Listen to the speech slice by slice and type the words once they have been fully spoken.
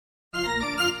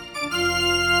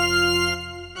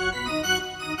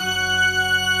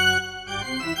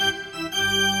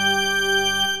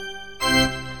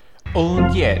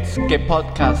Und jetzt gibt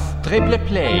Podcast Triple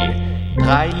Play.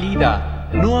 3 Lieder,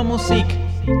 nur Musik,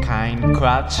 kein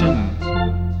Quatschen.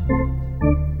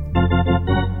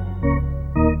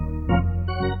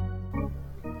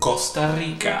 Costa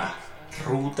Rica,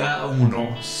 Ruta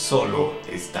 1, solo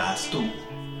estás tú.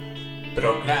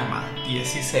 Programa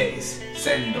 16,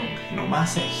 Sendung Nummer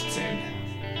 16.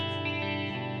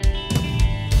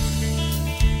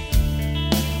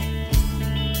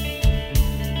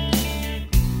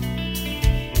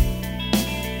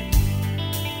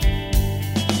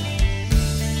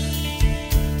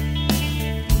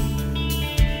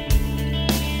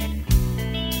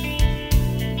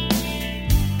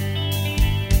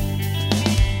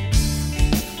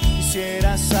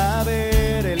 Quisiera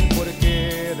saber el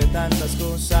porqué de tantas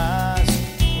cosas,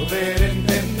 poder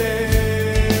entender.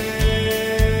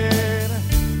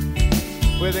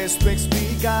 ¿Puedes tú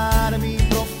explicar mi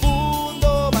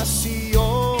profundo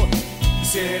vacío?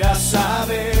 Quisiera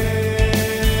saber.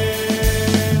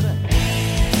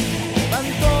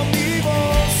 Levanto mi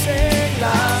voz en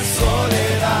la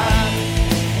soledad.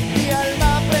 Mi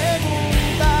alma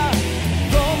pregunta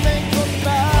dónde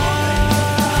encontrar.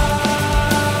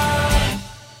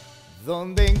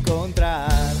 ¿Dónde encontrar?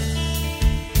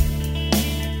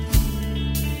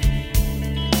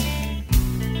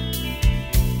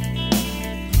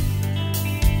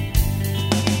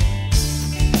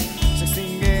 Se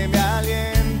extingue mi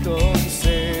aliento y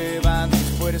se van mis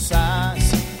fuerzas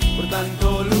por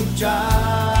tanto luchar.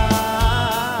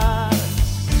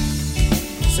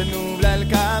 Se nubla el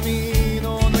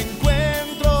camino, no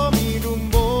encuentro mi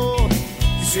rumbo.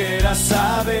 Quisiera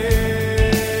saber.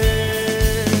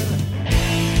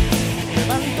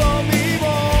 Levanto mi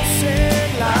voz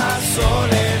en la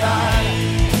soledad.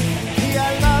 Mi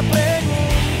alma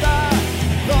pregunta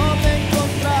dónde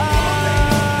encontrar.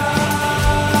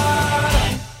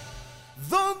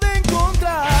 ¿Dónde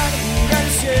encontrar? Mira el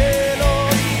cielo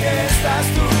y estás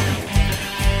tú.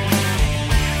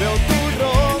 Veo tu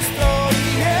rostro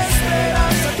y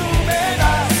esperanza tú me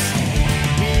das.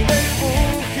 Mi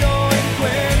refugio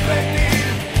encuentro en ti.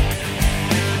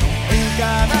 En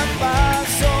cada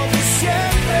paso tú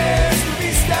siempre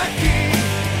estuviste aquí.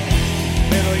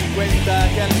 Me doy cuenta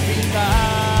que al final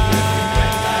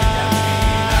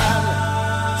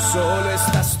solo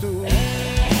estás tú.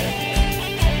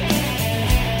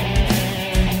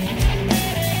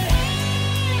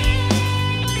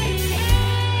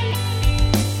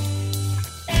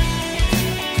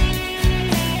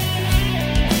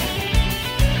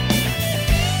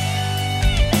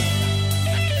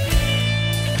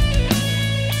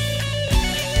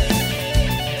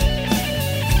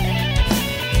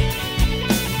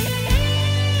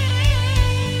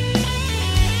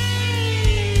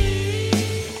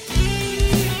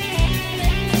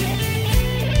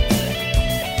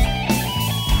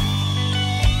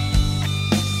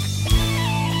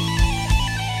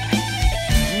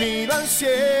 Miro al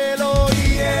cielo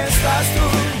y estás tú.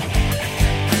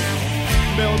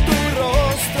 Veo tu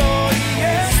rostro y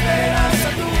esperanza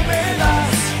tú me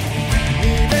das.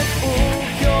 Mi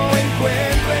refugio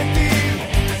encuentro en ti.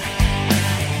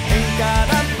 En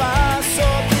cada paso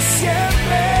tú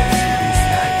siempre.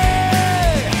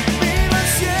 Miro al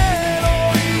cielo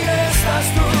y estás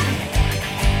tú.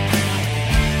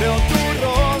 Veo tu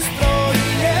rostro y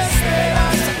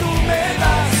esperanza tú me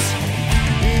das.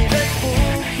 Mi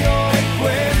refugio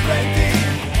encuentro en ti.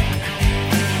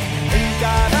 En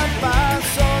cada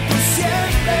paso tú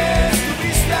siempre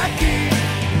estuviste aquí.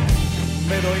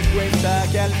 Me doy cuenta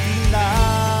que al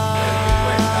final.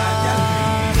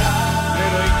 Me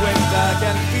doy cuenta que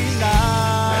al final.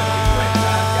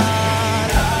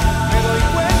 Me doy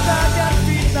cuenta que al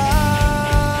final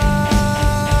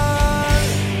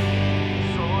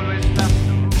solo estás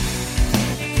tú.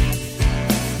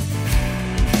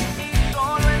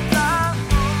 Solo estás tú.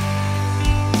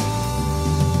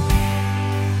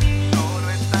 Solo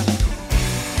estás tú.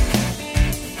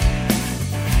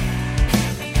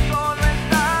 Solo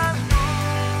estás tú.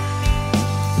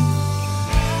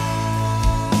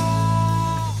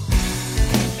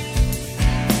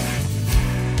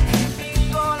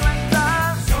 Solo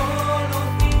estás, solo tú.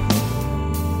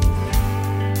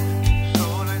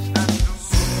 Solo estás tú.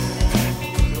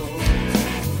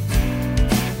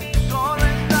 Solo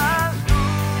estás tú.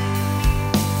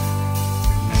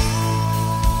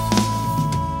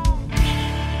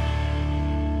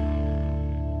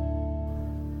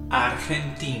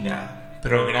 Argentina,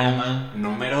 programa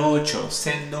número 8,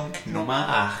 Sendung Nummer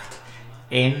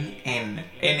 8,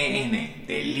 NN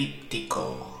de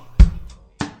Elíptico.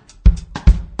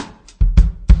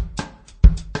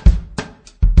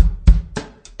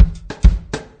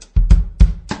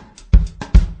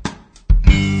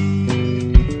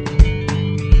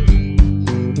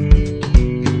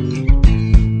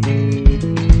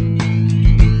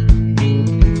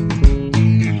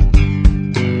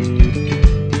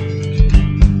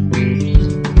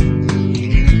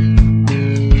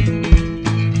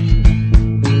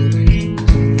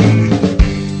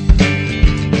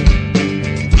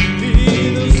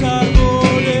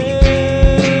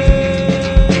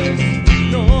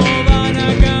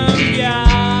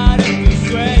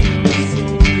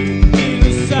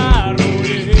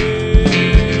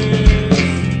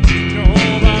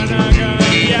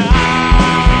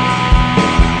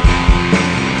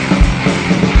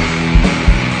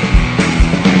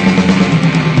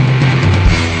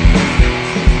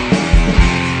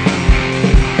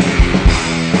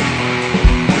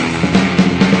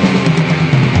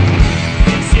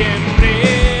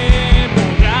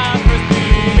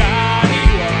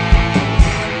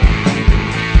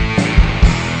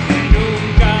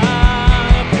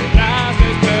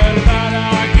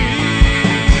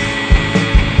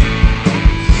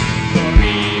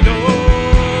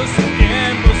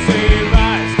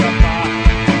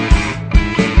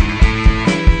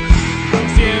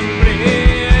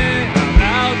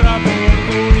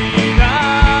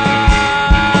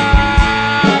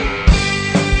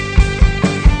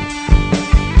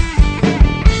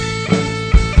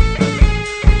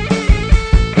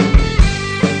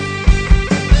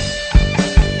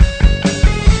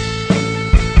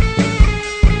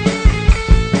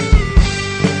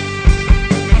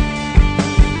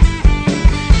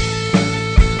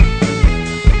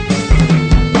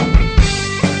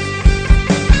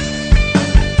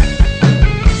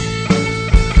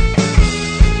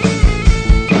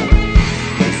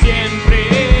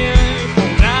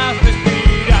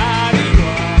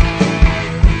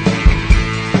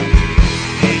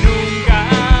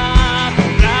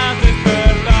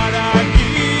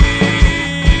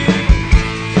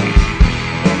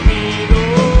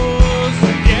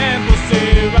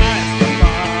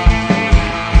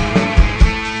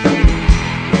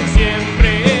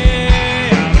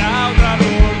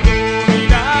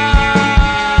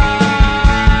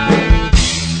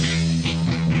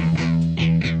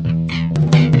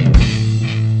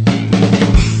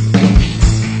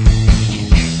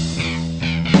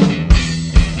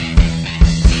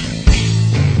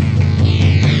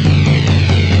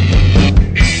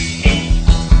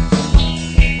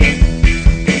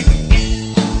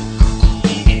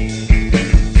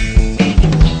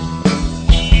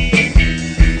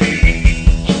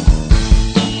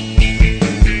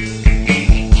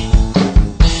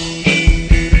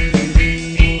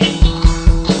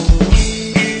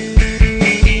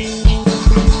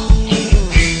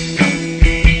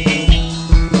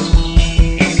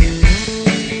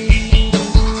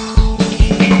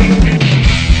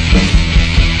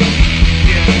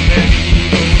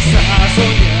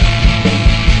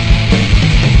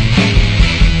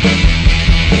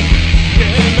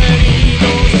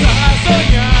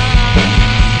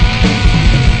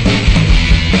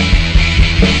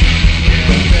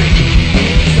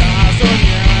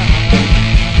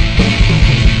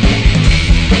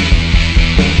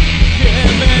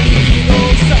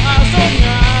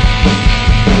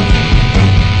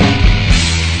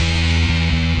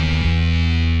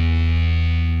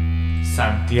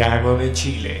 Santiago de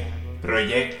Chile.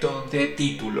 Proyecto de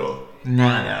título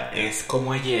Nada es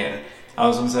como ayer.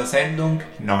 Aus unserer Sendung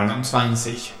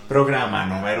 29, Programa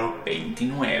Número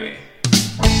 29.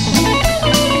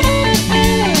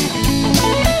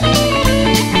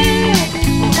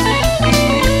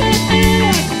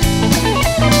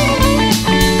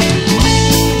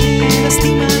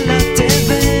 Lastima la TV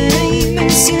y me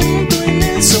siento en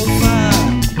el sofá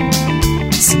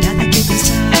sin nada que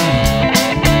pensar.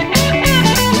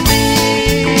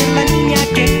 La niña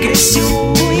que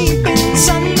creció y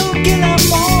pensando que el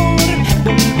amor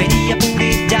volvería por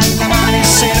ella al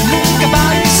amanecer nunca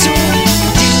apareció.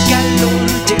 Y el calor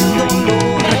y el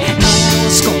dolor no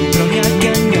los compro ni a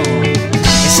cañón.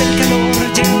 Es el calor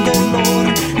y el dolor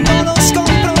no los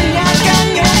compro ni a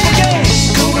cañón. Porque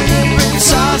como ayer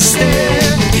pensaste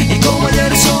y como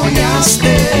ayer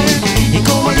soñaste y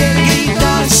como ayer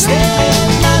gritaste,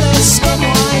 nada es como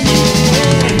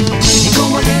ayer. Y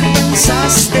como ayer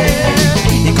pensaste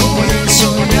y como ayer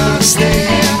soñaste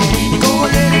y como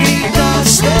ayer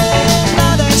gritaste,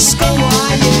 nada es como ayer.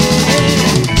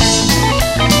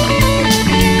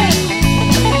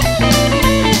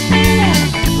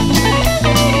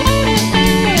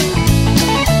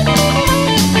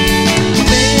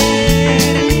 Ver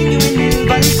al niño en el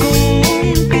balcón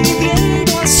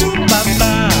pidiendo a su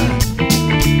papá.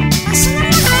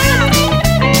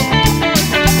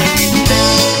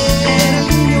 Ver al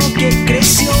niño que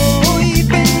creció y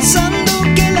pensando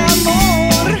que el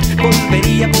amor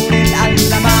volvería por él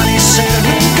al amanecer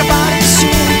nunca apareció.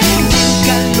 Y el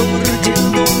calor y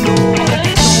el dolor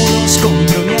no los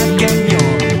compro ni a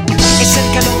cañón. Es el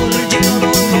calor y el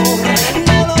dolor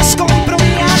no los compro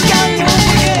ni a cañón.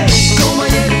 Porque como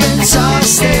ayer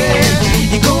pensaste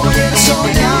y como ayer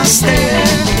soñaste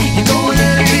y como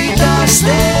ayer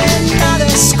gritaste, nada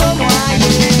es como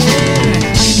ayer.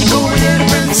 Y como ayer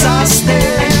pensaste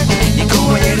y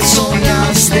como ayer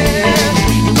soñaste y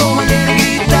como ayer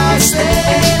gritaste,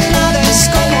 nada es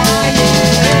como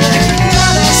ayer.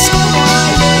 Nada es como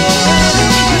ayer.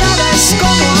 Nada es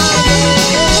como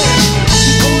ayer. Y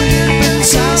como ayer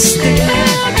pensaste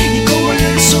y como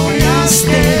ayer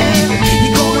soñaste y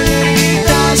como ayer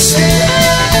gritaste.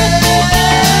 Nada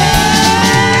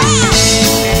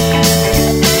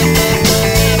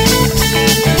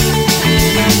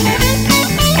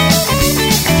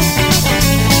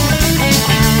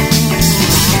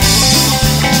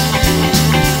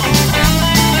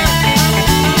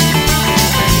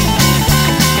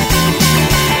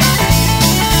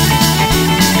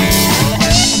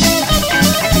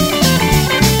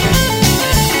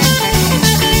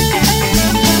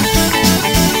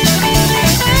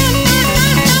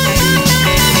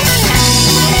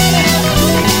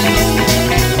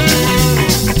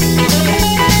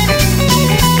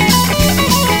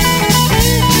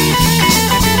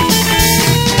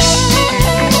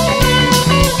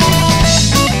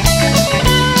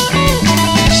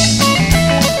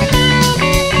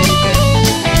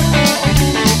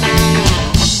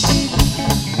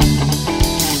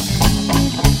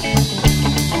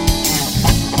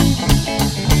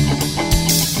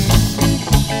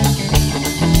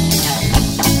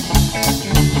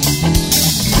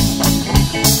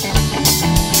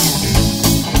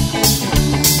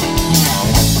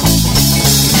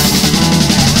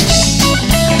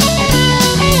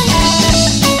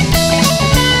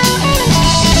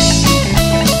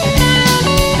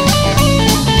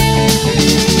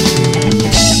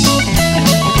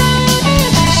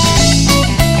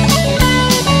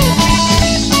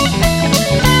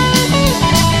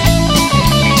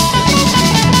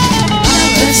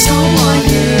como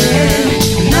ayer.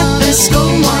 Nada es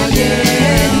como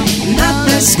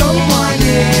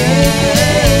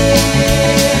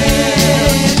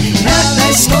ayer. Nada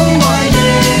es como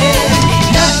ayer.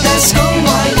 Nada es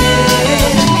como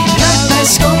ayer. Nada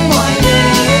es como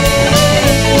ayer.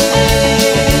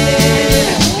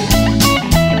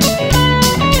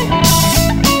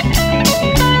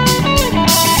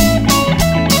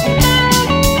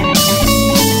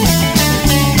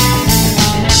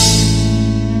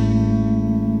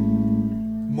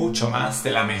 Mucho más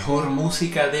de la mejor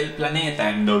música del planeta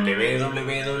en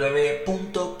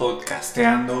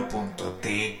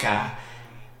www.podcasteando.tk.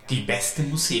 Die beste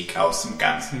Musik aus dem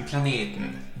ganzen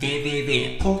Planeten.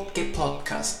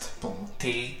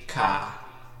 www.podcast.tk